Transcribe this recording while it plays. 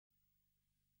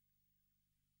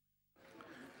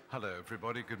Hello,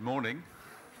 everybody. Good morning.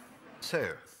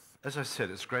 So, as I said,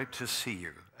 it's great to see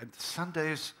you. And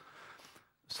Sundays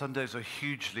are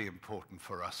hugely important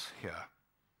for us here.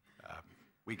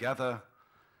 We gather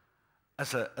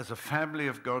as a family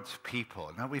of God's people.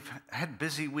 Now, we've had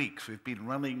busy weeks. We've been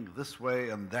running this way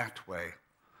and that way.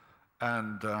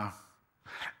 And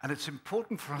it's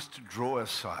important for us to draw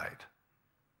aside.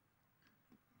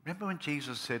 Remember when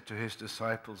Jesus said to his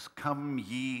disciples, "Come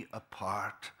ye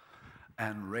apart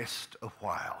and rest a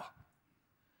while."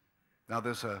 Now,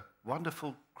 there's a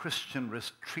wonderful Christian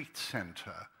retreat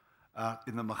center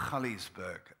in the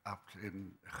Magaliesberg up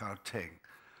in Gauteng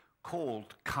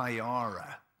called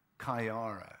Kayara.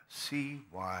 Kayara.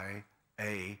 C-Y-A-R-A.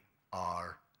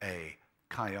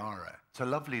 Kayara. It's a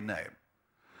lovely name.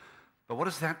 But what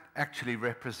does that actually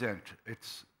represent?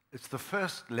 It's the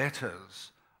first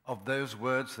letters of those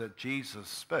words that Jesus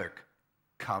spoke.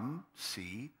 Come,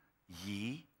 see,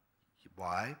 ye,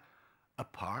 Y,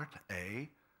 apart, A,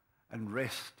 and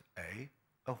rest, A,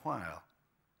 a while.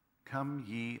 Come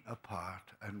ye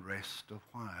apart and rest a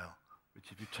while.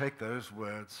 Which, if you take those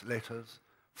words, letters,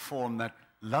 form that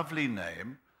lovely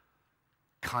name,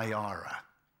 Kayara.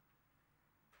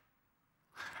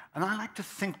 And I like to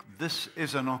think this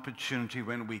is an opportunity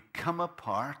when we come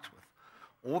apart with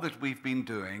all that we've been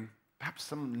doing, perhaps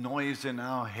some noise in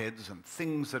our heads and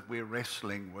things that we're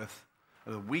wrestling with,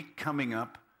 the week coming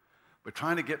up. We're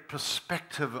trying to get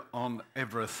perspective on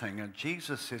everything. And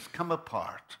Jesus says, come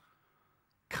apart.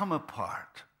 Come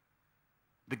apart.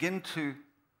 Begin to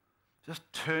just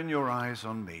turn your eyes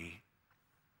on me.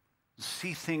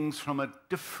 See things from a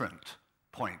different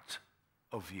point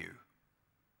of view.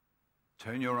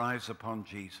 Turn your eyes upon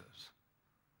Jesus.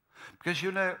 Because,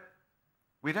 you know,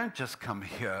 we don't just come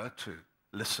here to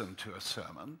listen to a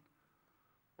sermon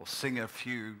or sing a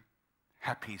few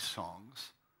happy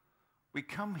songs. We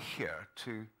come here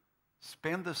to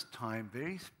spend this time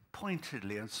very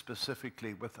pointedly and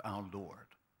specifically with our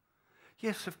Lord.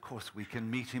 Yes, of course, we can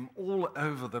meet him all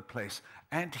over the place,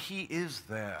 and he is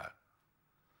there.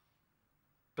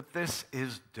 But this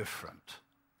is different.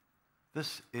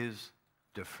 This is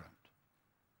different.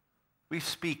 We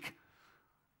speak,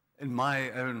 in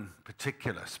my own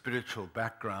particular spiritual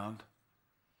background,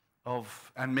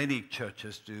 and many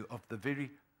churches do, of the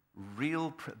very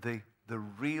real, the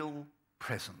real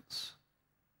presence,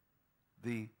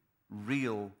 the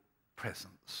real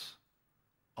presence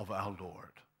of our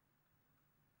Lord.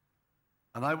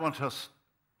 And I want us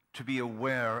to be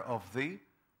aware of the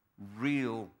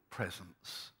real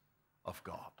presence of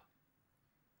God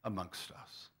amongst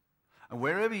us. And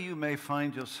wherever you may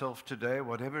find yourself today,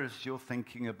 whatever it is you're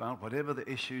thinking about, whatever the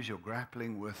issues you're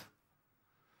grappling with,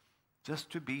 just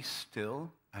to be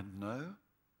still and know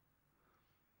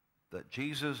that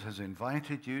Jesus has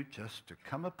invited you just to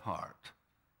come apart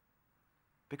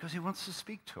because he wants to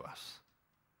speak to us.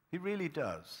 He really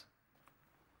does.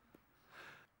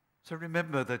 So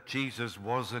remember that Jesus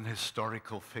was an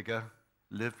historical figure,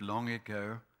 lived long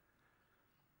ago.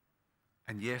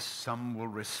 And yes, some will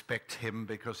respect him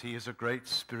because he is a great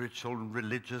spiritual and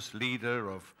religious leader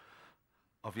of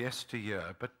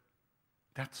yesteryear. But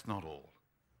that's not all.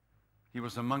 He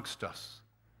was amongst us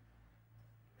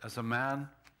as a man.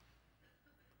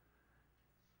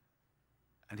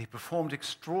 And he performed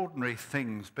extraordinary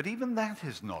things, but even that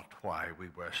is not why we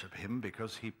worship him,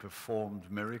 because he performed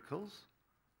miracles.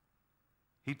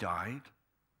 He died.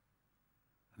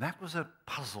 And that was a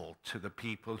puzzle to the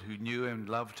people who knew and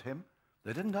loved him.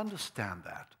 They didn't understand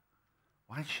that.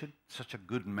 Why should such a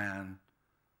good man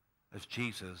as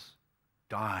Jesus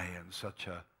die in such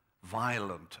a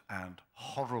violent and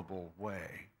horrible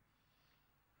way?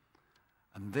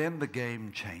 And then the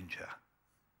game changer.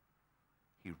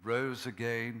 He rose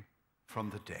again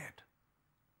from the dead.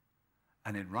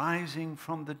 And in rising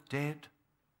from the dead,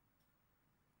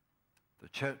 the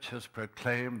church has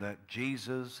proclaimed that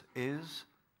Jesus is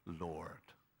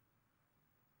Lord.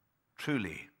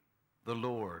 Truly, the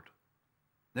Lord,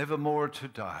 never more to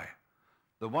die.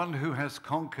 The one who has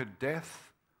conquered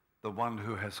death, the one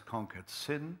who has conquered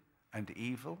sin and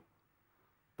evil,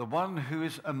 the one who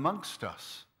is amongst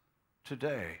us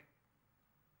today.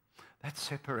 That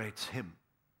separates him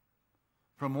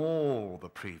from all the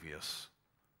previous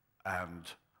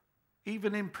and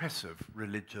even impressive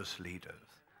religious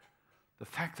leaders. The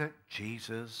fact that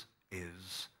Jesus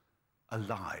is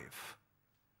alive,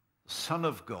 the Son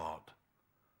of God.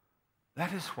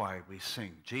 That is why we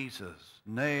sing Jesus'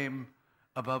 name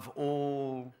above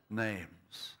all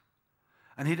names.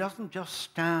 And he doesn't just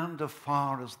stand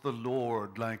afar as the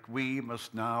Lord, like we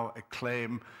must now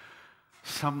acclaim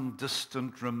some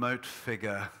distant, remote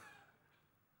figure,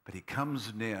 but he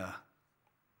comes near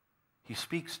He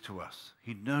speaks to us.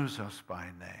 He knows us by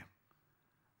name.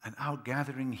 And our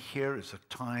gathering here is a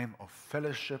time of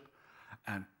fellowship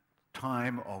and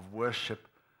time of worship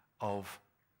of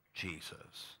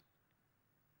Jesus.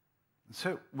 And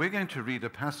so we're going to read a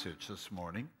passage this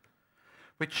morning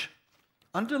which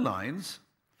underlines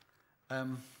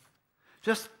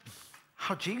just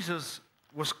how Jesus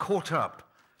was caught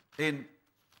up in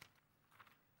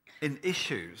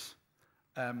issues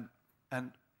and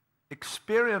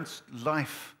experienced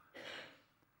life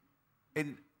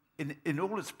in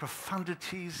all its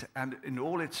profundities and in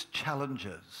all its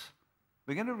challenges.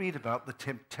 We're going to read about the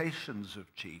temptations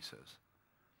of Jesus,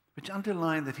 which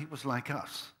underline that he was like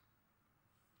us,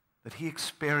 that he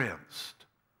experienced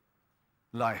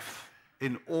life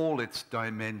in all its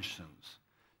dimensions.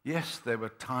 Yes, there were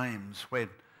times when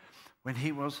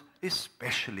he was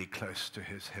especially close to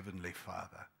his heavenly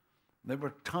Father. There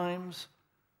were times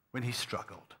when he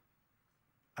struggled.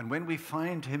 And when we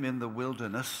find him in the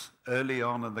wilderness, early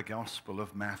on in the Gospel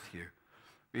of Matthew,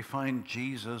 we find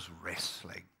Jesus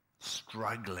wrestling,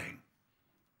 struggling.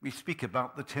 We speak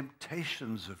about the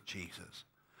temptations of Jesus.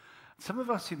 Some of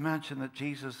us imagine that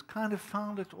Jesus kind of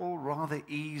found it all rather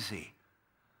easy,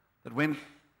 that when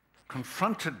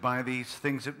confronted by these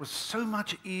things, it was so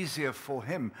much easier for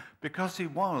him because he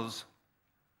was,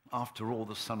 after all,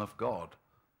 the Son of God.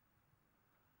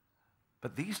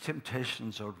 But these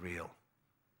temptations are real.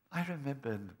 I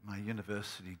remember in my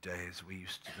university days, we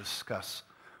used to discuss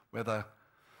whether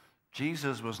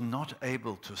Jesus was not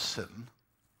able to sin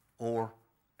or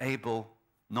able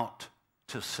not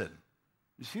to sin.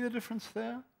 You see the difference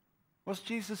there? Was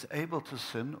Jesus able to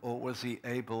sin or was he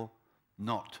able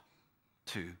not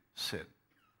to sin?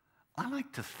 I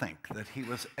like to think that he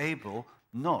was able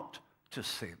not to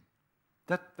sin,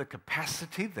 that the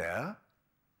capacity there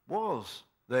was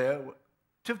there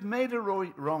to have made a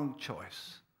wrong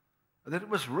choice, that it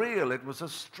was real, it was a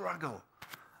struggle.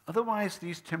 Otherwise,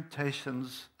 these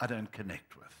temptations I don't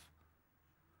connect with.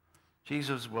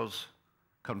 Jesus was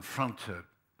confronted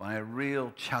by a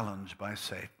real challenge by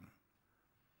Satan,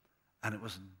 and it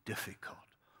was difficult.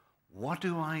 What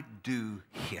do I do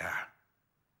here?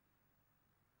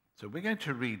 So we're going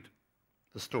to read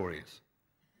the stories.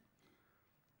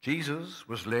 Jesus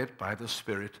was led by the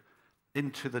Spirit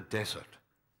into the desert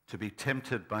to be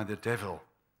tempted by the devil.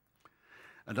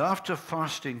 And after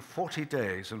fasting 40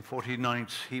 days and 40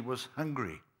 nights, he was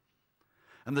hungry.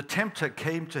 And the tempter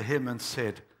came to him and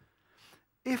said,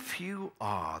 "If you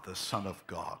are the Son of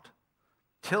God,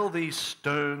 tell these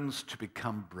stones to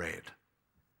become bread."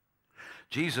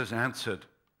 Jesus answered,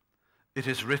 "It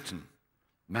is written,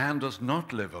 man does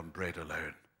not live on bread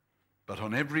alone, but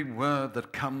on every word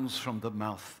that comes from the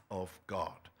mouth of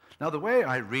God." Now, the way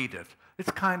I read it,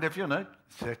 it's kind of,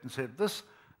 Satan said this,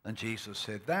 and Jesus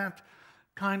said that.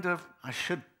 Kind of, I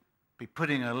should be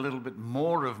putting a little bit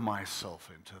more of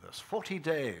myself into this. 40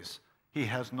 days he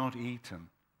has not eaten.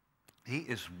 He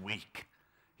is weak.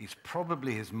 He's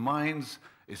probably, his mind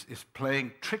is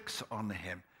playing tricks on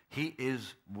him. He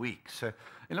is weak. So,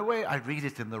 in a way, I read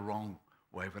it in the wrong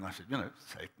way when I said,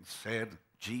 Satan said,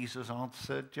 Jesus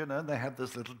answered, and they had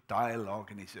this little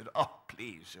dialogue, and he said, "Oh,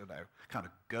 please, kind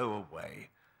of go away."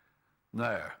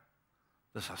 No,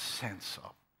 there's a sense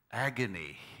of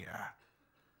agony here.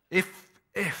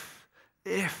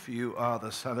 If you are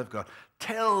the Son of God,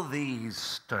 tell these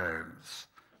stones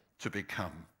to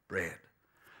become bread.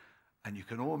 And you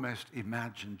can almost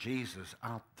imagine Jesus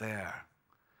out there,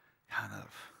 kind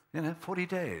of, 40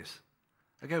 days.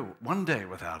 I go one day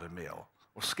without a meal,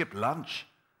 or skip lunch,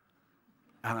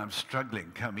 and I'm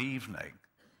struggling come evening.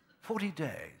 40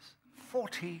 days.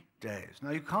 40 days. Now,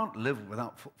 you can't live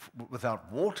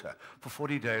without water for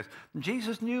 40 days. And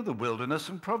Jesus knew the wilderness,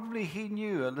 and probably he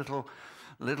knew a little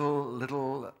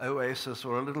oasis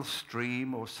or a little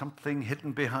stream or something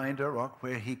hidden behind a rock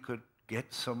where he could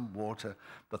get some water.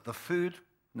 But the food,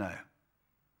 no.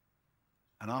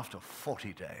 And after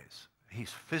 40 days,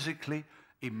 he's physically,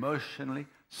 emotionally,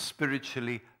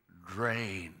 spiritually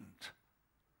drained.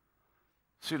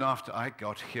 Soon after I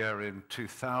got here in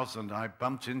 2000, I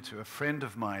bumped into a friend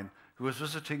of mine who was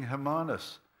visiting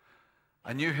Hermanus.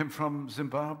 I knew him from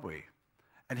Zimbabwe,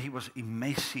 and he was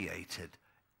emaciated.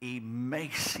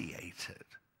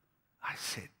 I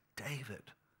said,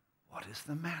 "David, what is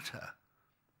the matter?"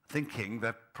 Thinking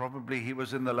that probably he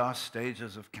was in the last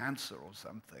stages of cancer or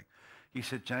something. He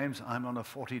said, "James, I'm on a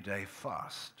 40-day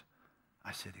fast."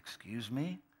 I said, "Excuse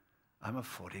me? I'm a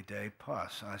 40-day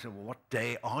fast." I said, "Well, what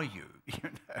day are you?"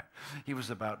 He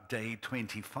was about day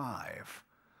 25.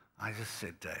 I just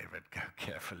said, "David, go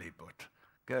carefully, but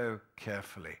go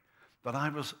carefully." But I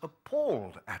was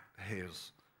appalled at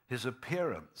his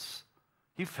appearance.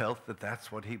 He felt that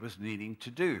that's what he was needing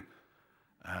to do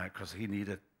because he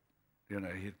needed,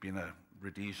 he'd been a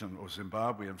Rhodesian or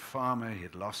Zimbabwean farmer. He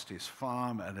had lost his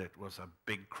farm, and it was a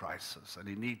big crisis, and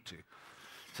he needed to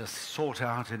just sort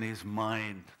out in his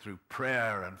mind through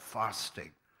prayer and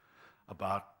fasting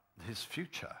about his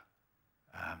future.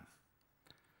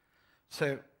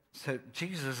 So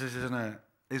Jesus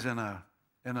is in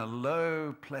a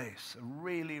low place, a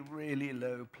really, really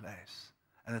low place.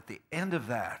 And at the end of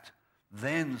that,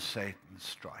 then Satan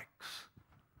strikes.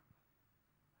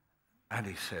 And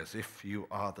he says, if you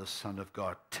are the Son of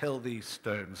God, tell these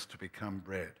stones to become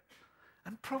bread.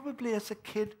 And probably as a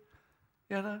kid,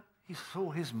 he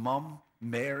saw his mom,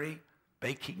 Mary,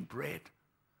 baking bread.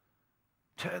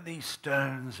 Turn these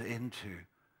stones into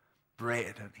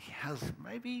bread. And he has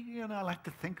maybe, I like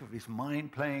to think of his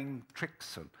mind playing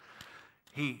tricks. And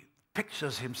he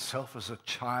pictures himself as a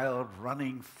child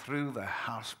running through the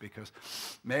house because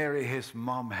Mary, his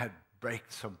mom, had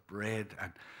baked some bread.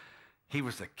 And he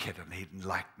was a kid and he'd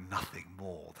like nothing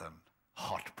more than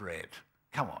hot bread.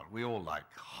 Come on, we all like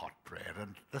hot bread.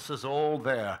 And this is all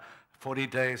there. 40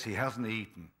 days he hasn't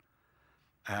eaten.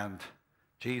 And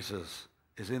Jesus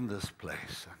is in this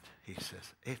place and he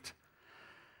says, it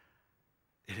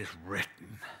is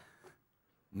written,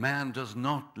 man does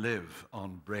not live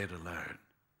on bread alone,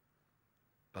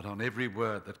 but on every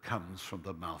word that comes from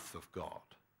the mouth of God.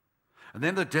 And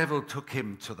then the devil took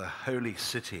him to the holy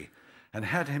city and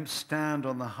had him stand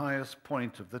on the highest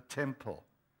point of the temple.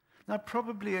 Now,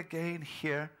 probably again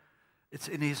here, it's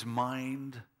in his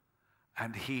mind,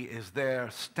 and he is there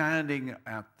standing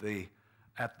at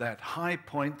that high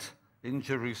point in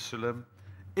Jerusalem.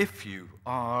 If you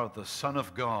are the Son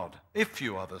of God, if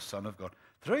you are the Son of God,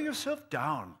 throw yourself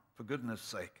down, for goodness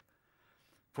sake.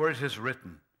 For it is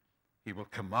written, he will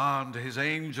command his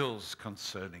angels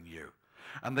concerning you,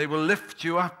 and they will lift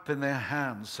you up in their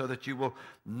hands so that you will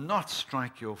not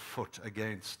strike your foot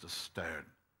against a stone.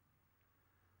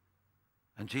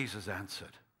 And Jesus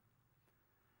answered,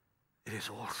 it is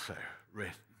also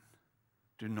written,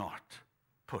 do not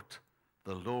put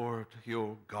the Lord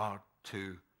your God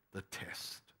to the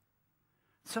test.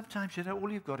 Sometimes,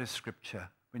 all you've got is scripture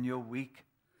when you're weak.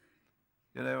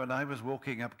 When I was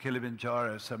walking up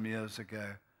Kilimanjaro some years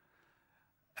ago,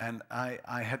 and I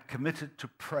had committed to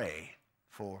pray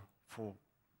for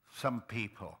some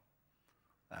people.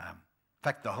 In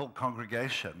fact, the whole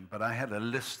congregation, but I had a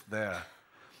list there.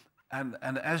 And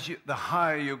as the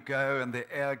higher you go and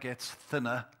the air gets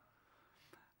thinner,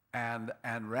 and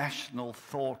rational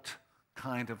thought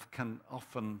kind of can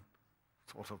often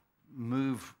sort of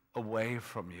move away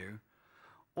from you,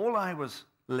 all I was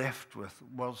left with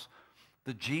was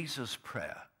the Jesus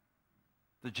prayer.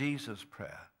 The Jesus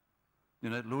prayer.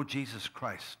 Lord Jesus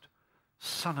Christ,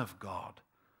 Son of God,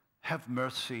 have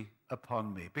mercy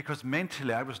upon me. Because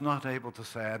mentally I was not able to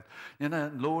say,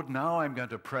 Lord, now I'm going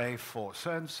to pray for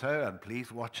so-and-so, and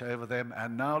please watch over them.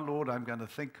 And now, Lord, I'm going to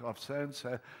think of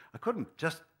so-and-so. I couldn't.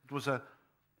 It was a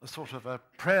sort of a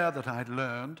prayer that I'd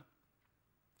learned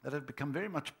that had become very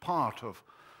much part of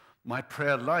my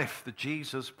prayer life, the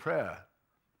Jesus prayer.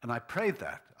 And I prayed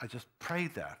that. I just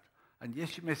prayed that. And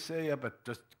yes, you may say, yeah, but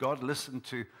does God listen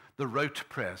to the rote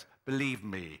prayers? Believe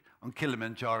me, on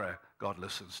Kilimanjaro, God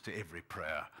listens to every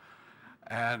prayer.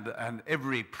 And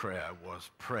every prayer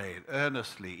was prayed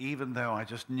earnestly, even though I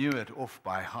just knew it off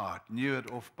by heart.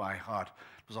 It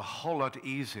was a whole lot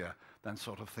easier than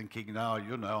sort of thinking, now,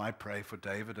 I pray for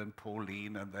David and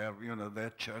Pauline and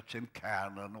their church in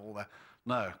Cannes and all that.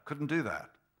 No, couldn't do that.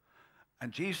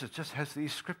 And Jesus just has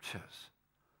these scriptures.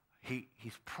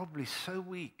 He's probably so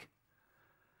weak,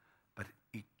 but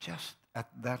he just, at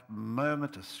that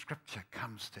moment, a scripture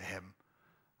comes to him,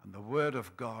 and the word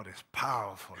of God is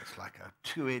powerful. It's like a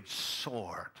two-edged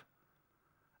sword.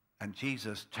 And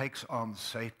Jesus takes on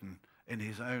Satan in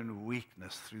his own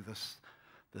weakness through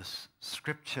this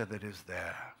scripture that is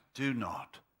there. Do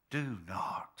not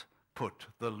put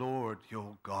the Lord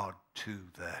your God to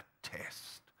the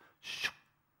test.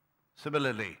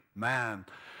 Similarly, man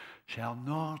shall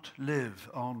not live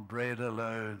on bread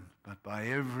alone, but by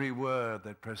every word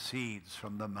that proceeds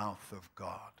from the mouth of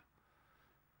God.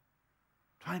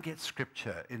 Try and get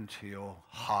scripture into your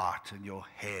heart and your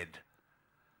head.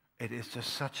 It is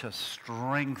just such a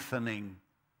strengthening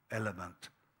element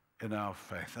in our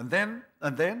faith. And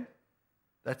then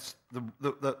that's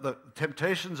the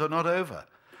temptations are not over.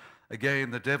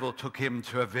 Again, the devil took him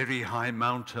to a very high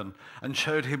mountain and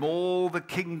showed him all the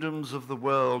kingdoms of the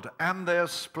world and their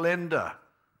splendor.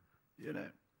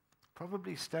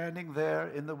 Probably standing there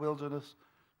in the wilderness,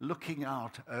 looking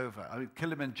out over.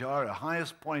 Kilimanjaro,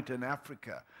 highest point in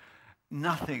Africa.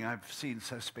 nothing I've seen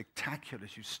so spectacular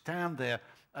as you stand there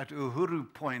at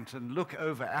Uhuru Point and look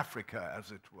over Africa,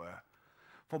 as it were,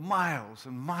 for miles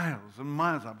and miles and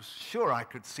miles. I'm sure I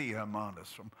could see Hermanus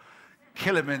from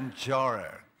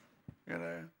Kilimanjaro, you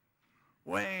know.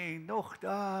 Way nog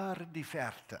daar in die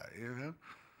verte, you know.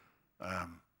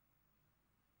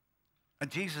 And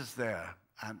Jesus there,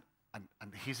 and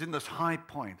he's in this high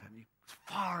point, and as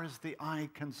far as the eye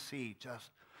can see, just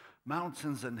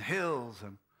mountains and hills,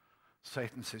 and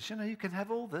Satan says, you know, you can have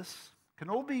all this, can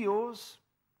all be yours.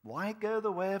 Why go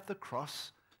the way of the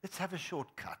cross? Let's have a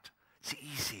shortcut. It's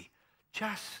easy.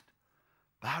 Just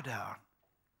bow down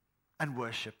and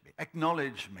worship me,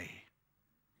 acknowledge me.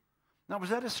 Now,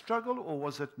 was that a struggle or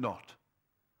was it not?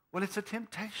 Well, it's a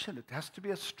temptation. It has to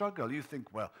be a struggle. You think,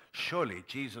 well, surely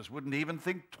Jesus wouldn't even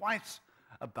think twice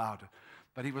about it.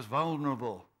 But he was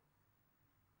vulnerable.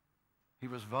 He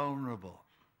was vulnerable.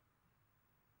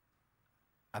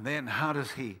 And then how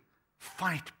does he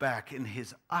fight back in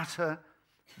his utter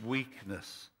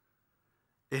weakness?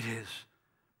 It is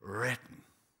written,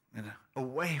 you know,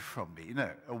 away from me,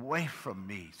 away from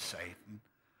me, Satan.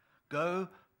 Go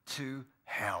to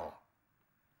hell.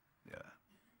 Yeah.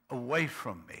 Away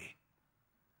from me.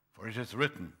 For it is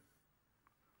written,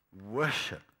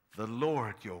 worship the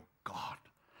Lord your God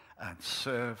and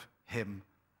serve him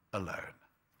alone.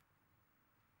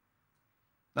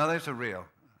 Now those are real.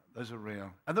 Those are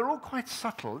real. And they're all quite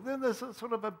subtle. Then there's a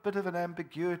sort of a bit of an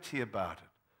ambiguity about it.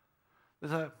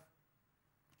 There's an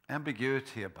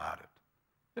ambiguity about it.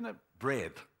 You know,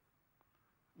 bread.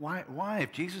 Why?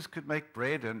 If Jesus could make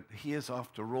bread and he is,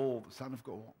 after all, the Son of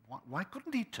God, why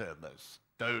couldn't he turn those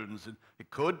stones? And he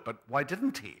could, but why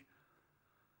didn't he?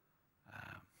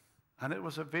 And it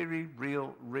was a very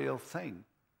real thing.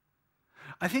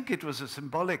 I think it was a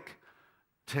symbolic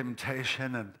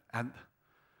temptation, and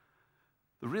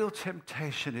the real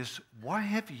temptation is, why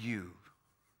have you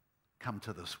come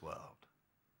to this world?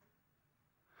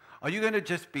 Are you going to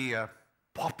just be a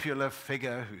popular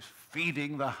figure who's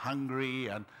feeding the hungry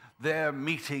and they're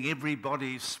meeting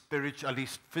everybody's spiritual, at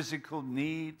least physical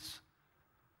needs?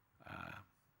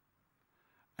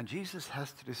 And Jesus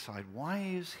has to decide why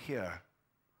he's here.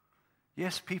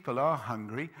 Yes, people are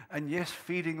hungry, and yes,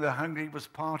 feeding the hungry was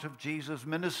part of Jesus'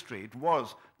 ministry. It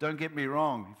was, don't get me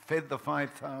wrong, he fed the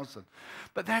 5,000.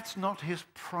 But that's not his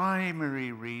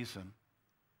primary reason.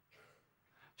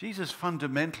 Jesus'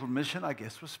 fundamental mission, I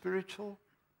guess, was spiritual.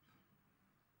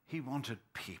 He wanted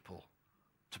people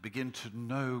to begin to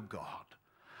know God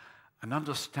and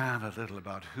understand a little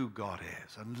about who God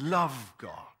is and love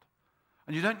God.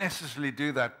 And you don't necessarily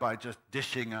do that by just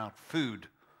dishing out food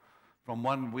from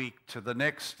one week to the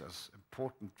next, as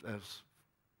important as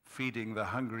feeding the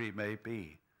hungry may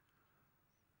be.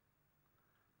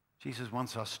 Jesus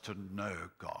wants us to know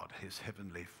God, his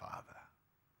heavenly Father.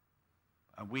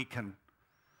 And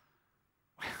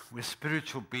we're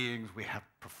spiritual beings. We have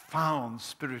profound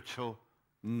spiritual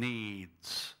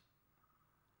needs.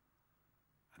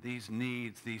 These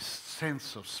needs, this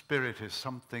sense of spirit is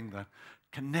something that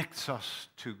connects us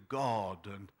to God.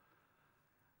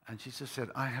 And Jesus said,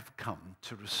 I have come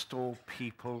to restore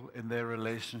people in their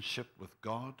relationship with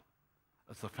God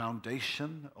as the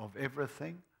foundation of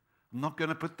everything. I'm not going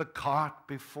to put the cart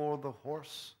before the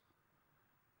horse.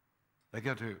 They're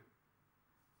going to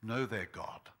know their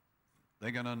God.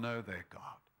 They're going to know their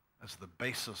God as the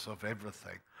basis of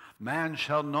everything. Man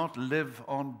shall not live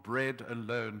on bread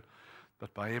alone,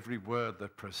 but by every word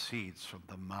that proceeds from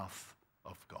the mouth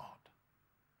of God.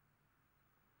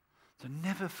 So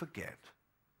never forget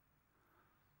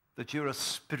that you're a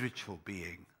spiritual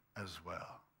being as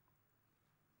well.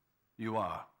 You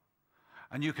are.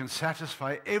 And you can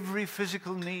satisfy every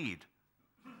physical need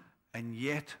and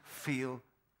yet feel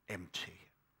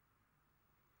empty.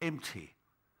 Empty.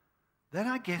 That,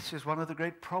 I guess, is one of the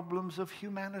great problems of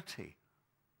humanity.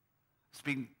 It's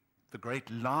been the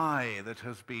great lie that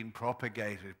has been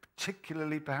propagated,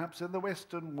 particularly perhaps in the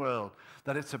Western world,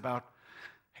 that it's about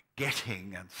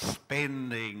getting and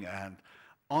spending and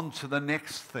on to the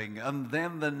next thing and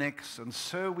then the next, and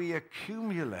so we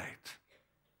accumulate.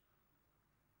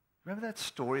 Remember that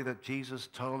story that Jesus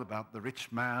told about the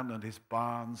rich man and his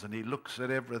barns, and he looks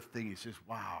at everything, he says,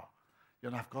 wow,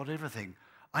 I've got everything.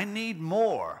 I need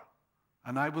more,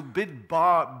 and I will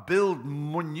build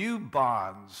more new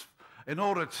barns in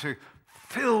order to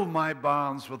fill my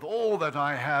barns with all that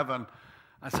I have. And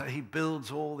so he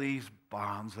builds all these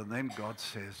barns, and then God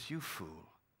says, you fool,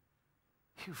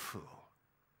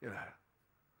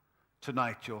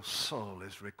 tonight your soul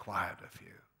is required of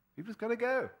you. He was going to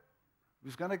go. He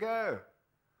was going to go.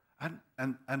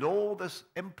 And all this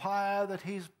empire that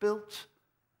he's built,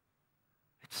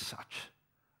 it such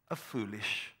a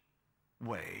foolish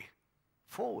way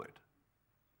forward.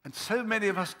 And so many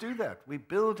of us do that. We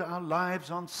build our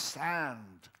lives on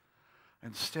sand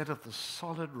instead of the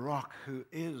solid rock who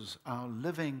is our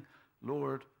living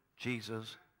Lord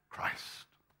Jesus Christ.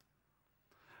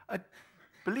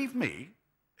 Believe me,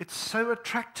 it's so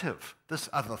attractive, this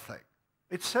other thing.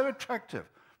 It's so attractive.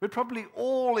 We're probably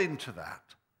all into that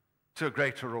to a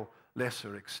greater or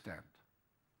lesser extent.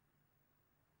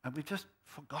 And we've just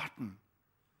forgotten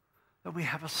that we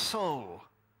have a soul,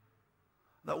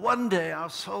 that one day our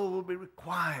soul will be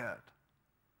required.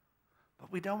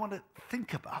 But we don't want to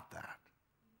think about that.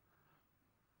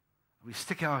 We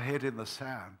stick our head in the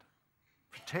sand,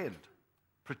 pretend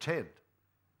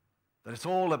that it's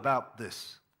all about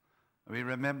this.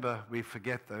 We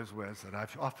forget those words that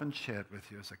I've often shared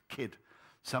with you as a kid.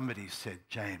 Somebody said,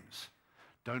 James,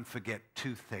 don't forget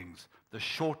two things. The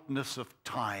shortness of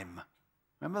time.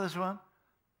 Remember this one?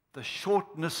 The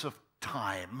shortness of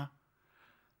time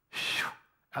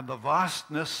and the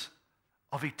vastness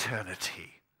of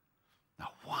eternity. Now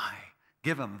why?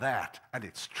 Given that, and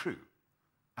it's true,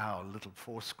 our little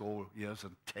 80 years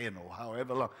and 10 or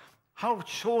however long, how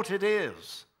short it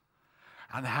is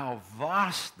and how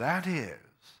vast that is.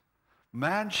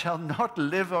 Man shall not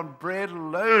live on bread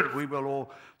alone. We will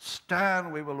all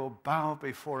stand, we will all bow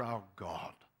before our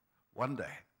God. One day.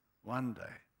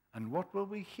 And what will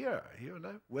we hear?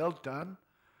 Well done.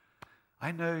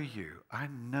 I know you.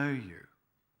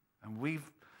 And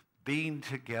we've been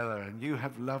together, and you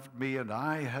have loved me, and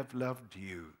I have loved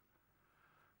you.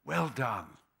 Well done.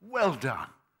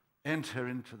 Enter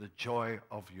into the joy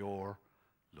of your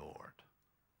Lord.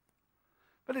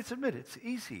 But it's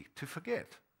easy to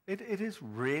forget. It is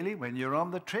really when you're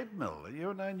on the treadmill,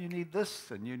 and you need this,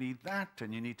 and you need that,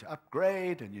 and you need to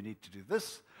upgrade, and you need to do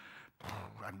this.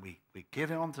 And we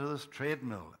get onto this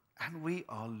treadmill, and we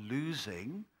are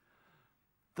losing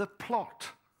the plot.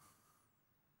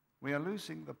 We are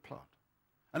losing the plot.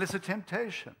 And it's a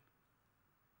temptation.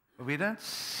 But we don't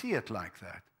see it like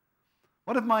that.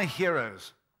 One of my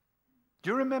heroes,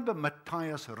 do you remember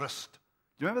Matthias Rust?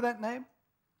 Do you remember that name?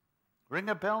 Ring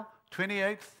a bell?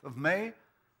 28th of May,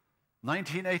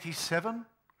 1987.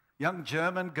 Young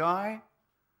German guy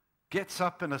gets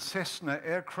up in a Cessna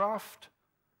aircraft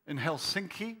in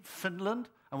Helsinki, Finland.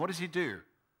 And what does he do?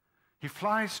 He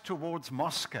flies towards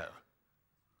Moscow,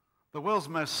 the world's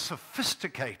most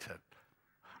sophisticated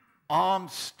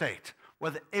armed state,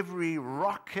 with every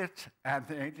rocket and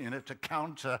to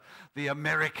counter the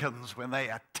Americans when they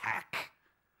attack,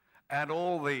 and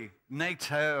all the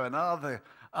NATO and other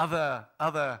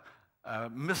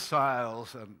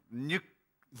missiles and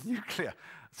nuclear.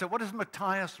 So what does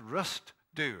Matthias Rust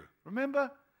do?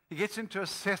 Remember, he gets into a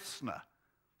Cessna.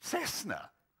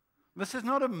 This is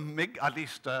not a MiG, at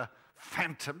least a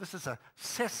Phantom. This is a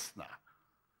Cessna,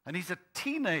 and he's a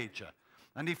teenager,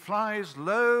 and he flies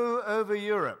low over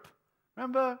Europe.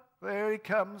 Remember, there he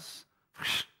comes,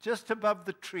 just above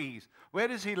the trees. Where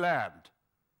does he land?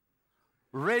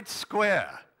 Red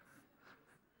Square,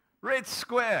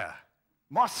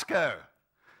 Moscow.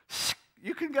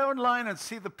 You can go online and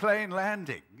see the plane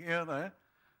landing,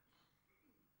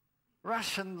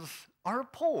 Russians are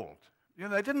appalled.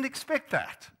 They didn't expect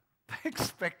that. They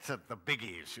expected the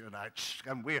biggies,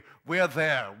 and we're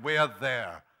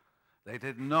there. They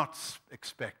did not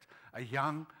expect a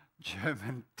young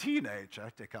German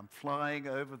teenager to come flying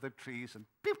over the trees and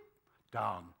beep,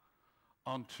 down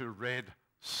onto Red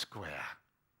Square.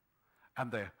 And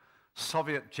the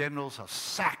Soviet generals are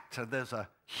sacked, and there's a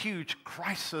huge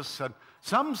crisis. And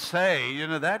some say,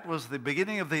 that was the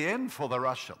beginning of the end for the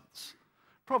Russians.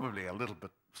 Probably a little bit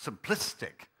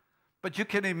simplistic. But you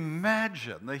can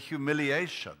imagine the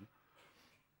humiliation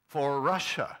for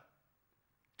Russia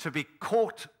to be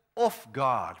caught off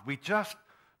guard. We just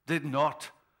did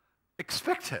not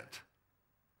expect it.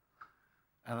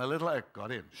 And the little oak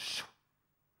got in.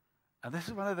 And this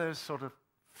is one of those sort of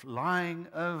flying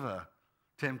over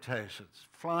temptations,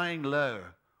 flying low.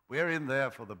 We're in there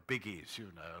for the biggies,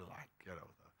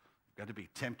 going to be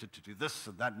tempted to do this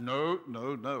and that. No.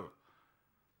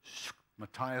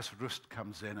 Matthias Rust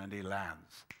comes in and he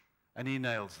lands. And he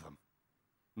nails them.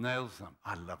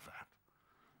 I love that.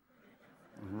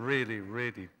 Really,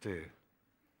 really do.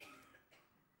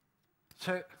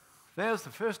 So there's the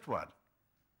first one.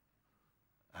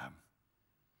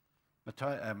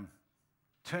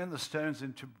 Turn the stones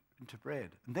into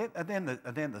bread. And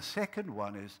then the second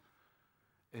one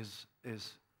is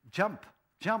jump.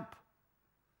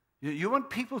 You want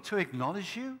people to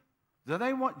acknowledge you?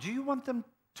 Do you want them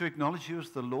to acknowledge you as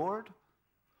the Lord?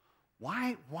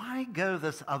 Why go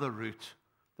this other route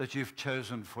that you've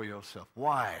chosen for yourself.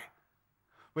 Why?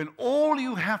 When all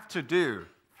you have to do,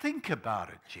 think about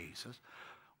it, Jesus,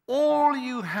 all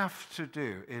you have to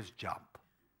do is jump.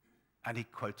 And he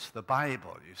quotes the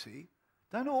Bible, you see.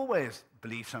 Don't always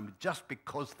believe something just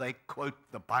because they quote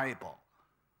the Bible.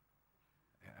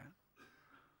 Yeah?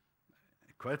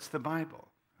 He quotes the Bible.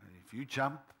 And if you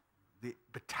jump, the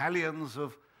battalions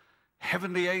of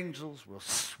heavenly angels will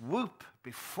swoop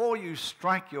before you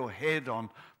strike your head on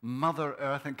Mother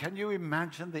Earth. And can you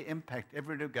imagine the impact?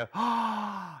 Everybody will go,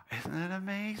 oh, isn't it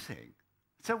amazing?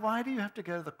 So why do you have to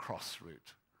go the cross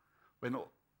route when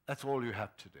that's all you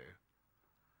have to do?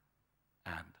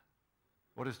 And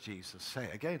what does Jesus say?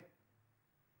 Again,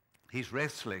 he's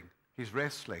wrestling. He's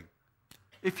wrestling.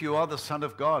 If you are the Son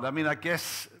of God, I mean, I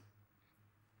guess,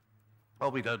 well,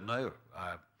 we don't know.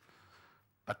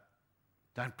 But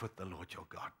don't put the Lord your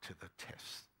God to the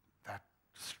test. That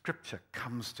scripture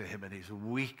comes to him in his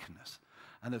weakness.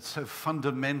 And it's so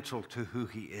fundamental to who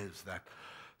he is, that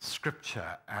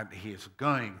scripture. And he is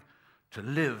going to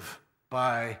live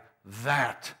by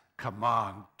that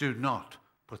command. Do not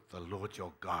put the Lord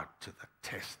your God to the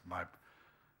test.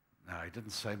 No, he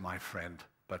didn't say my friend,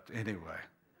 but anyway.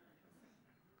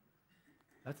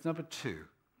 That's number 2.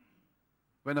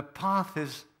 When a path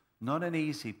is not an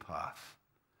easy path,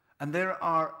 and there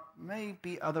are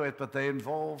maybe other ways, but they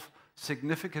involve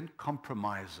significant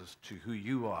compromises to who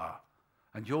you are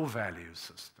and your value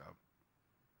system.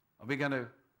 Are we going to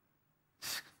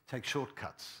take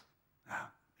shortcuts? No,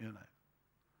 you know.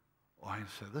 Or I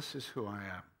say, this is who I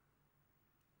am.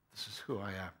 This is who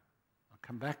I am. I'll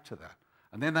come back to that.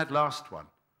 And then that last one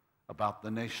about the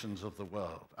nations of the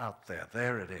world out there.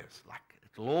 There it is. Like,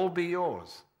 it'll all be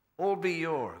yours. All be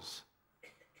yours.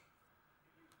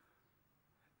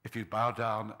 If you bow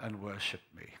down and worship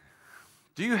me.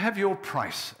 Do you have your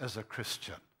price as a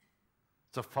Christian,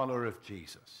 as a follower of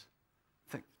Jesus?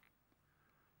 Think,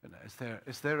 you know,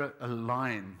 is there a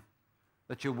line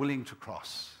that you're willing to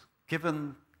cross,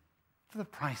 given the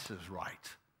price is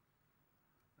right?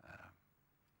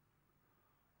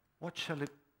 What shall it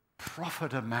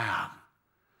profit a man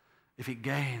if he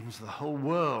gains the whole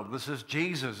world? This is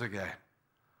Jesus again.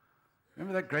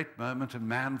 Remember that great moment in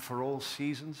Man for All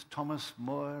Seasons? Thomas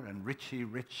More and Richie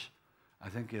Rich. I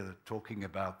think you're talking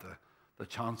about the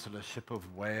Chancellorship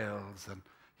of Wales. And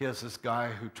here's this guy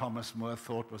who Thomas More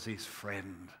thought was his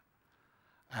friend.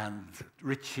 And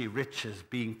Richie Rich is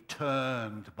being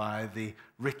turned by the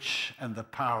rich and the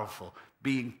powerful,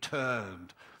 being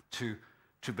turned to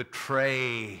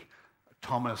betray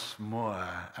Thomas More.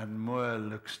 And More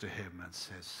looks to him and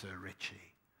says, Sir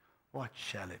Richie, what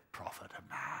shall it profit a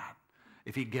man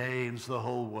if he gains the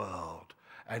whole world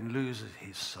and loses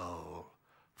his soul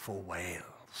for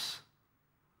Wales?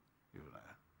 You know.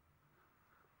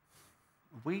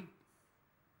 We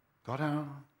got our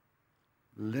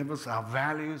limits, our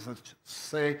values that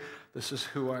say, this is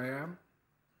who I am.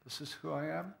 This is who I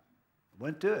am. I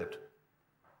won't do it.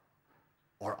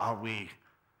 Or are we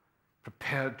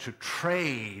prepared to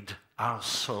trade our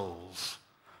souls,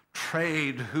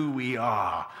 trade who we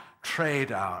are,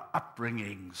 trade our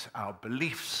upbringings, our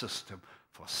belief system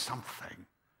for something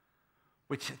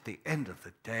which at the end of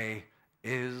the day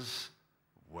is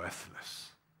worthless?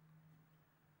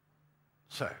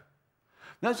 So,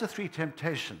 those are 3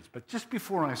 temptations, but just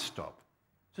before I stop,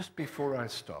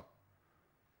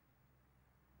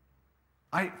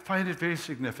 I find it very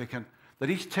significant that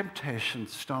each temptation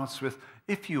starts with,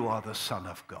 if you are the Son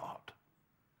of God.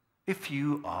 If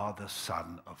you are the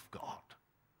Son of God.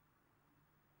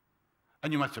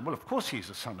 And you might say, well, of course he's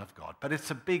the Son of God, but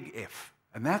it's a big if.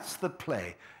 And that's the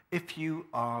play. If you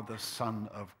are the Son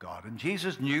of God. And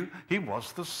Jesus knew he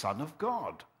was the Son of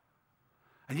God.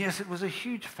 And yes, it was a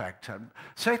huge factor.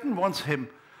 Satan wants him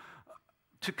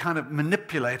to kind of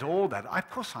manipulate all that. Of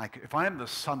course, if I am the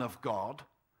Son of God,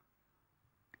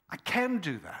 I can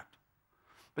do that.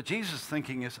 But Jesus'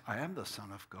 thinking is, I am the Son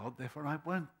of God, therefore I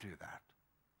won't do that.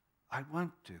 I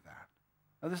won't do that.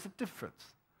 Now, there's a difference.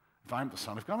 If I'm the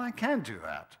Son of God, I can do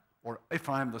that. Or if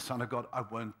I'm the Son of God, I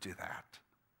won't do that.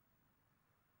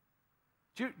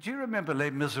 Do you remember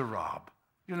Les Miserables?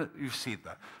 You've seen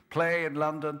the play in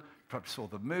London, probably saw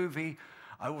the movie.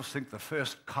 I always think the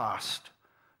first cast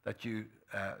that the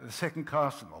second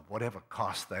cast, or whatever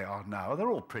cast they are now, they're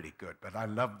all pretty good, but I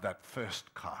love that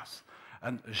first cast.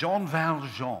 And Jean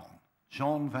Valjean,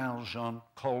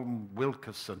 Colm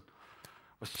Wilkinson,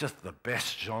 was just the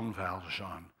best Jean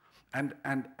Valjean. And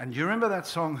you remember that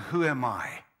song, Who Am I?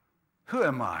 Who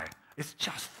Am I? It's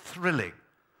just thrilling.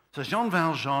 So Jean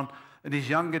Valjean, in his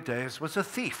younger days, was a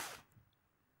thief.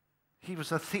 He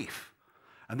was a thief.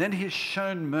 And then he is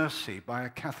shown mercy by a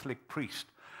Catholic priest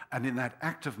And in that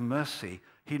act of mercy,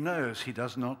 he knows he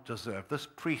does not deserve. This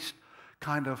priest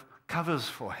kind of covers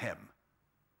for him.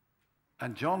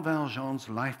 And Jean Valjean's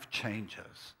life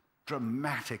changes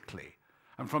dramatically.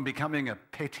 And from becoming a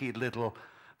petty little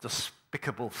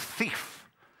despicable thief,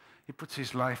 he puts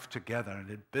his life together, and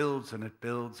it builds, and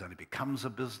he becomes a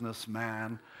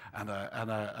businessman and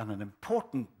an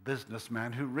important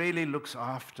businessman who really looks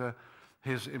after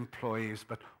his employees.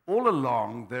 But all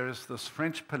along, there is this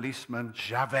French policeman,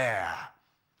 Javert,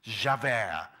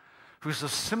 who's a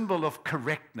symbol of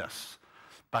correctness,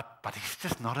 but he's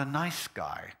just not a nice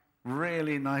guy,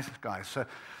 really nice guy. So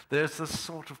there's this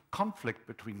sort of conflict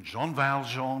between Jean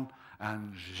Valjean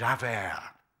and Javert.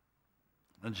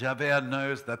 And Javert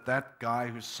knows that that guy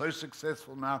who's so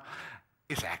successful now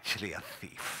is actually a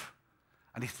thief.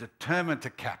 And he's determined to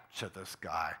capture this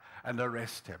guy and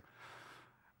arrest him.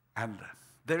 And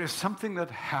there is something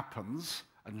that happens,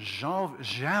 and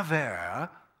Javert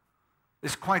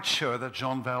is quite sure that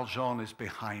Jean Valjean is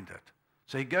behind it.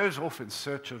 So he goes off in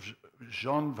search of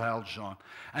Jean Valjean,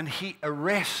 and he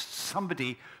arrests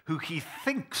somebody who he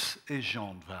thinks is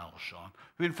Jean Valjean,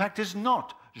 who in fact is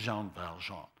not Jean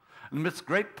Valjean. And amidst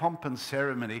great pomp and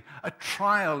ceremony, a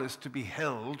trial is to be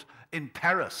held in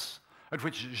Paris, at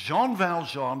which Jean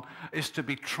Valjean is to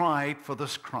be tried for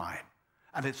this crime.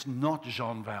 And it's not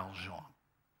Jean Valjean.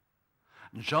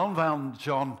 And Jean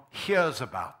Valjean hears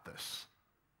about this,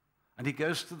 and he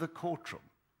goes to the courtroom,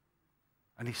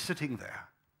 and he's sitting there,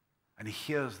 and he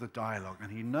hears the dialogue,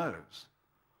 and he knows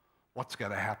what's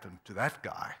going to happen to that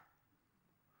guy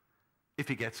if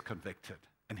he gets convicted.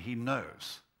 And he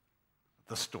knows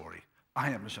the story.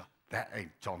 I am Jean. That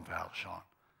ain't Jean Valjean.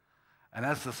 And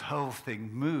as this whole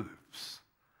thing moves,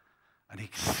 and he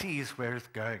sees where it's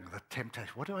going, the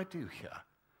temptation, what do I do here?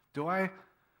 Do I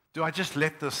just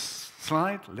let this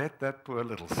slide? Let that poor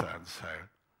little so-and-so,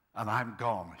 and I'm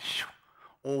gone.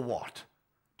 Or what?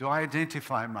 Do I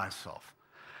identify myself?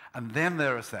 And then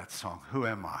there is that song, Who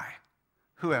Am I?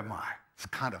 Who am I? It's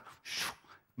kind of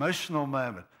emotional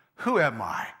moment. Who am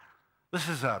I? This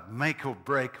is a make or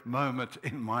break moment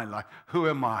in my life. Who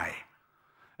am I?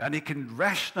 And he can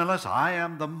rationalize, I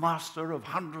am the master of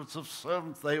hundreds of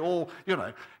servants. They all,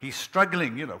 he's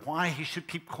struggling, why he should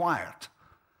keep quiet.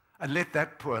 And let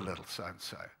that poor little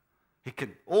so-and-so.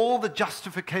 All the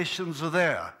justifications are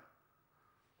there.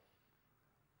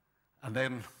 And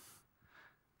then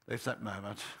there's that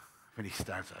moment when he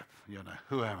stands up,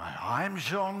 who am I? I'm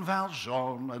Jean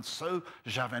Valjean, and so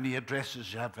Javert, and he addresses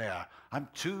Javert. I'm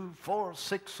 2, 4,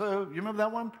 6, so, you remember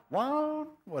that one? 1,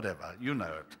 whatever, you know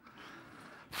it.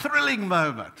 Thrilling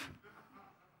moment.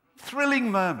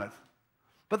 Thrilling moment.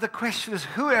 But the question is,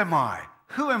 who am I?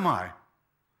 Who am I?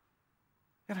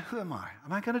 Who am I?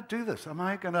 Am I going to do this? Am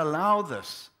I going to allow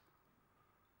this?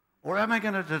 Or am I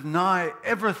going to deny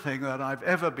everything that I've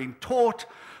ever been taught,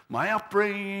 my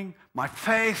upbringing, my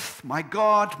faith, my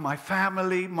God, my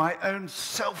family, my own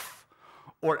self?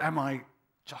 Or am I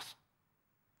just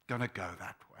going to go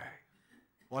that way?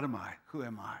 What am I? Who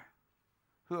am I?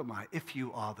 Who am I? If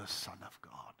you are the Son of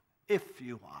God, if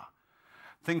you are,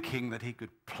 thinking that he could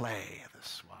play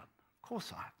this one. Of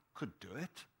course I could do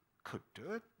it.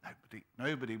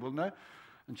 Nobody will know.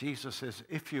 And Jesus says,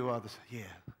 if you are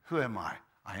who am I?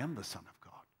 I am the Son of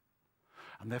God.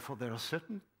 And therefore there are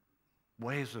certain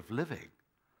ways of living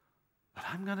that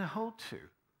I'm going to hold to.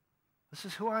 This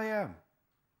is who I am.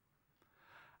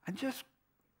 And just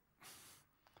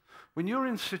when you're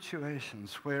in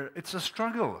situations where it's a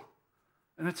struggle,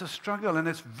 and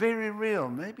it's very real,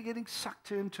 maybe getting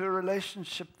sucked into a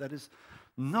relationship that is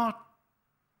not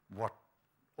what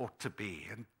ought to be,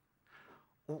 and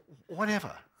or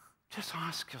whatever, just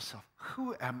ask yourself,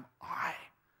 who am I?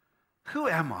 Who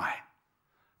am I?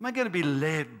 Am I going to be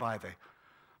led by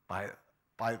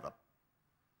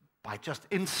just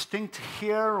instinct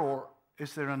here, or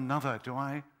is there another? Do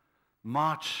I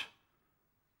march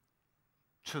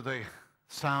to the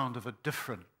sound of a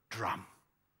different drum?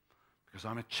 Because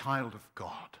I'm a child of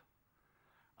God.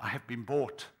 I have been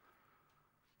bought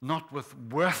not with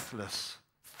worthless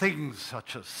things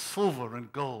such as silver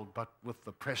and gold, but with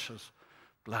the precious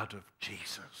blood of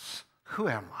Jesus. Who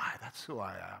am I? That's who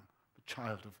I am, a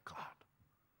child of God.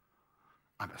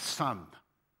 I'm a son.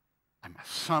 I'm a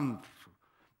son to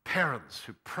parents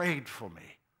who prayed for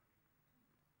me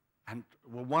and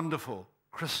were wonderful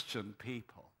Christian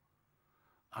people.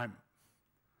 I'm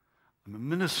a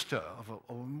minister of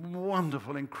a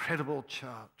wonderful, incredible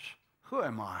church. Who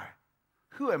am I?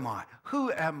 Who am I?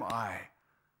 Who am I?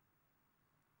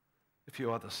 If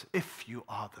you are the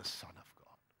Son of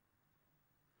God.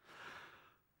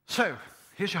 So,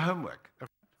 here's your homework.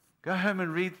 Go home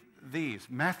and read these.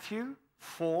 Matthew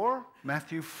 4,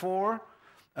 Matthew 4,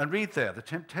 and read there, the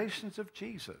temptations of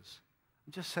Jesus.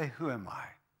 And just say, who am I?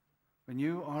 When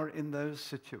you are in those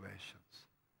situations.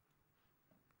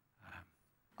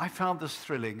 I found this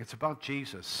thrilling. It's about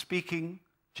Jesus, speaking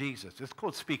Jesus. It's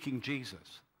called Speaking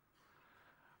Jesus.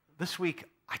 This week,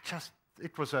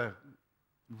 it was a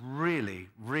really,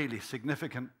 really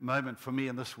significant moment for me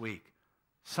in this week.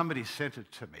 Somebody sent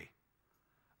it to me,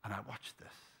 and I watched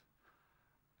this.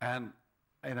 And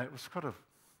it was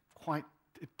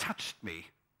it touched me.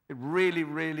 It really,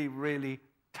 really, really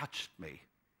touched me.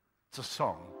 It's a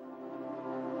song.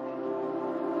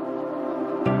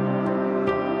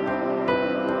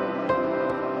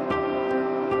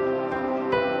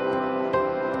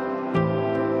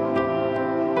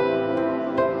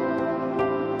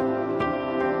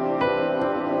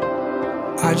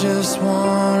 I just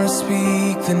want to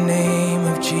speak the name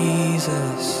of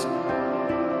Jesus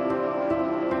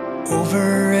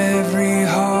over every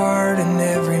heart and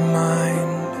every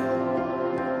mind,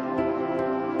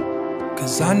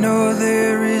 'cause I know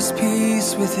there is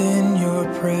peace within your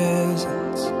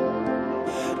presence.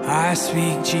 I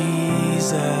speak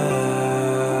Jesus.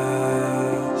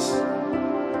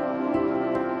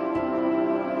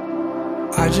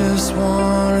 I just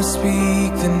want to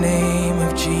speak the name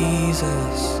of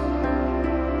Jesus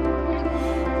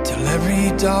till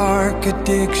every dark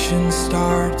addiction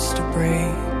starts to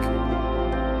break,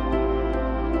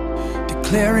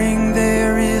 declaring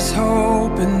there is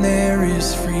hope and there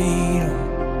is freedom.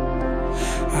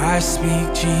 I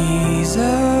speak Jesus,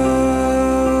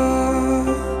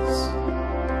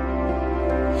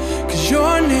 'cause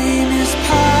your name is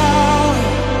power,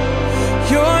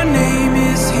 your name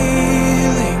is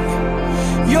healing,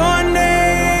 your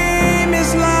name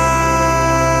is life.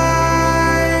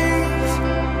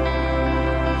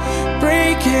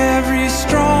 Break every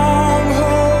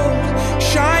stronghold,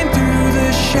 shine through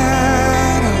the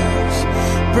shadows,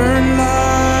 burn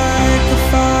like a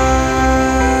fire.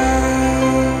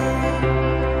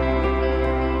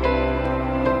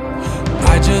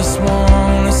 I just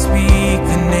want to speak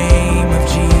the name of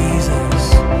Jesus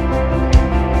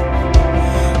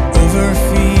over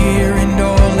fear and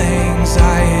all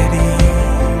anxiety,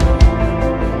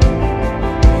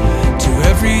 to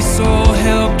every soul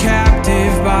held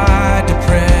captive by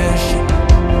depression.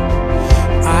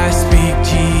 I speak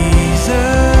Jesus.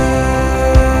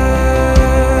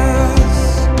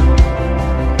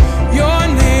 Your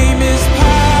name is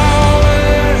power,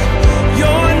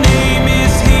 your name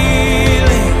is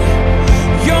healing,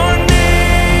 your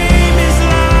name is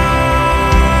life.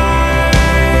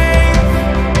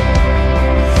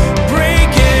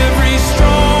 Break every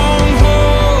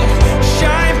stronghold,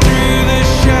 shine through the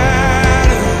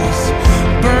shadows,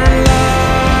 burn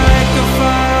like a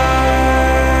fire.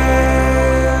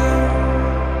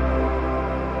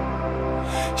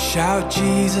 Shout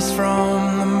Jesus from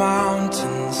the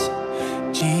mountains,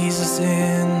 Jesus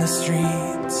in the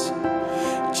streets,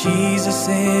 Jesus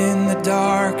in the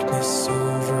darkness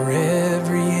over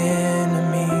every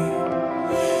enemy,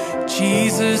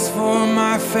 Jesus for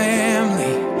my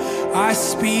family. I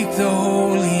speak the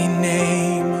holy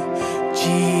name,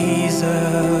 Jesus.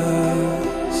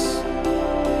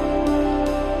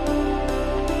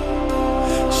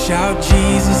 Shout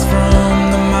Jesus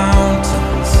from the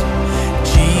mountains,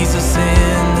 Jesus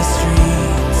in the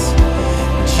streets,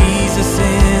 Jesus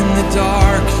in the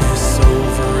darkness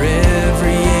over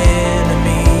every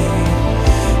enemy,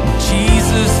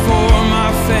 Jesus for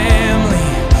my family.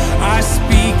 I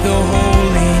speak the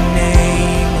holy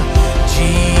name,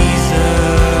 Jesus.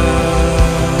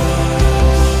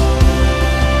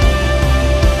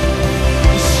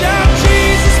 Shout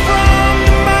Jesus from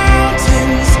the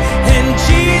mountains and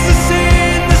Jesus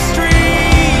in the streets.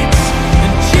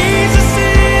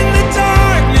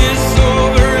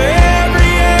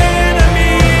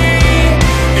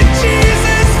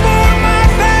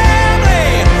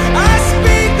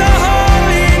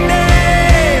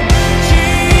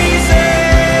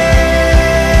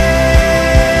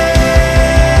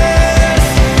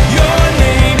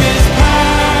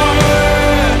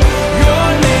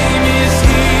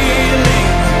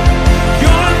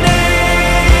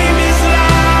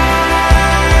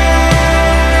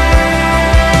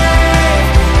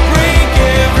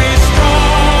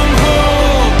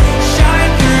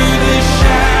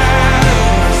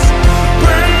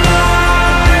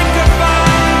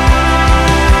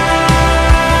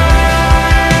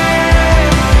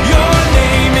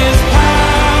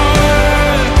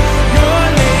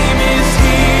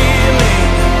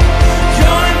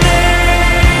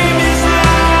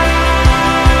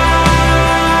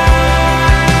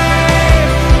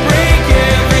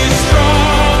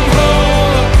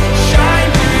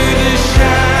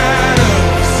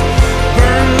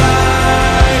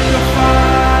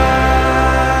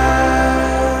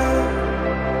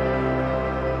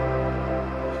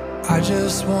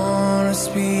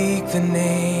 the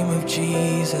name of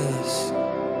Jesus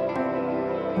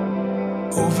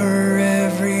over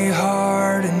every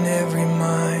heart and every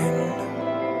mind.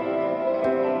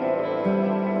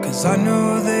 'Cause I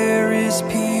know there is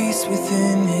peace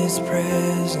within his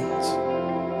presence.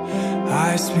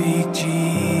 I speak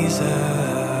Jesus.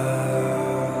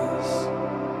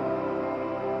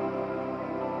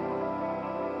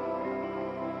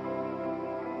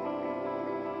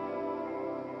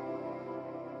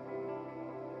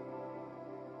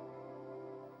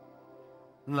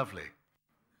 Lovely,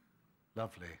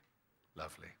 lovely,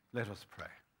 lovely. Let us pray.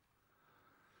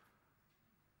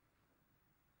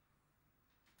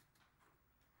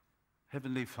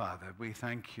 Heavenly Father, we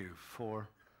thank you for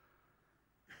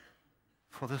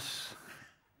this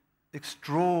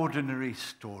extraordinary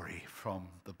story from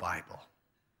the Bible,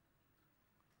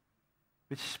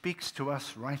 which speaks to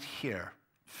us right here,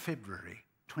 February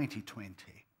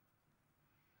 2020.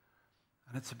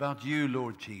 And it's about you,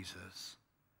 Lord Jesus,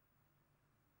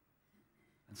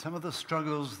 and some of the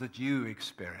struggles that you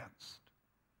experienced.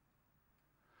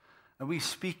 And we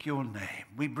speak your name.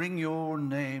 We bring your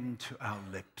name to our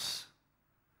lips.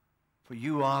 For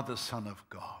you are the Son of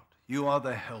God. You are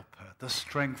the helper, the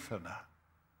strengthener.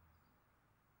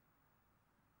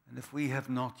 And if we have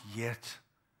not yet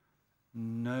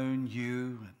known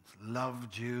you and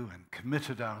loved you and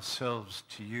committed ourselves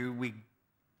to you, we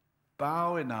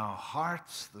bow in our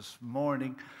hearts this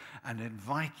morning and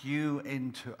invite you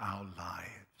into our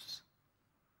lives,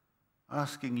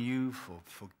 asking you for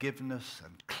forgiveness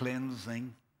and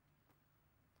cleansing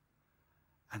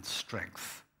and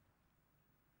strength,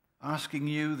 asking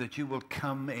you that you will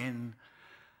come in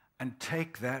and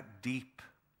take that deep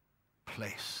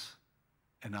place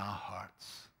in our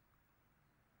hearts.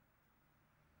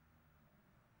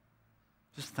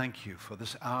 Just thank you for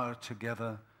this hour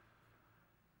together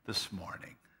this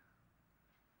morning.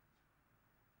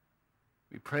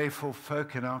 We pray for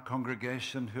folk in our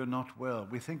congregation who are not well.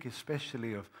 We think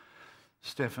especially of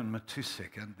Stefan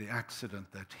Matusik and the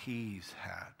accident that he's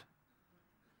had.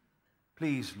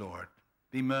 Please, Lord,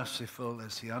 be merciful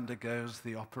as he undergoes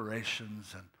the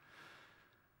operations, and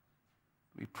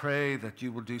we pray that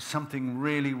you will do something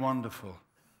really wonderful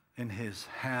in his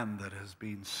hand that has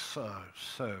been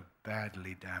so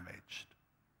badly damaged.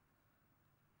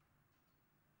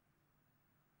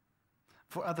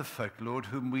 For other folk, Lord,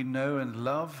 whom we know and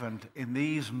love, and in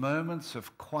these moments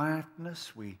of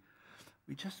quietness, we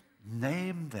just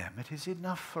name them. It is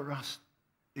enough for us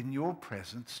in your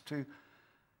presence to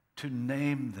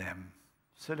name them.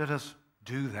 So let us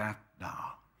do that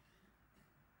now.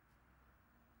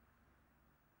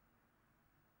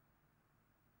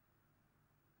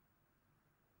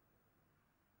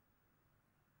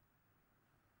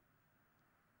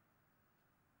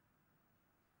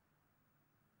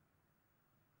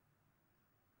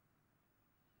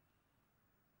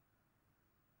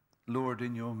 Lord,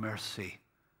 in your mercy,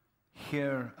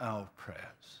 hear our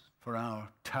prayers for our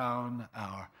town,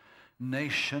 our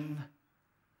nation.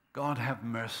 God, have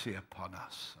mercy upon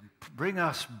us and bring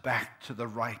us back to the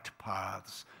right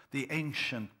paths, the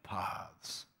ancient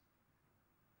paths.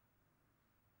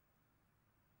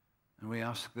 And we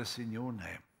ask this in your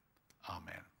name.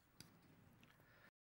 Amen.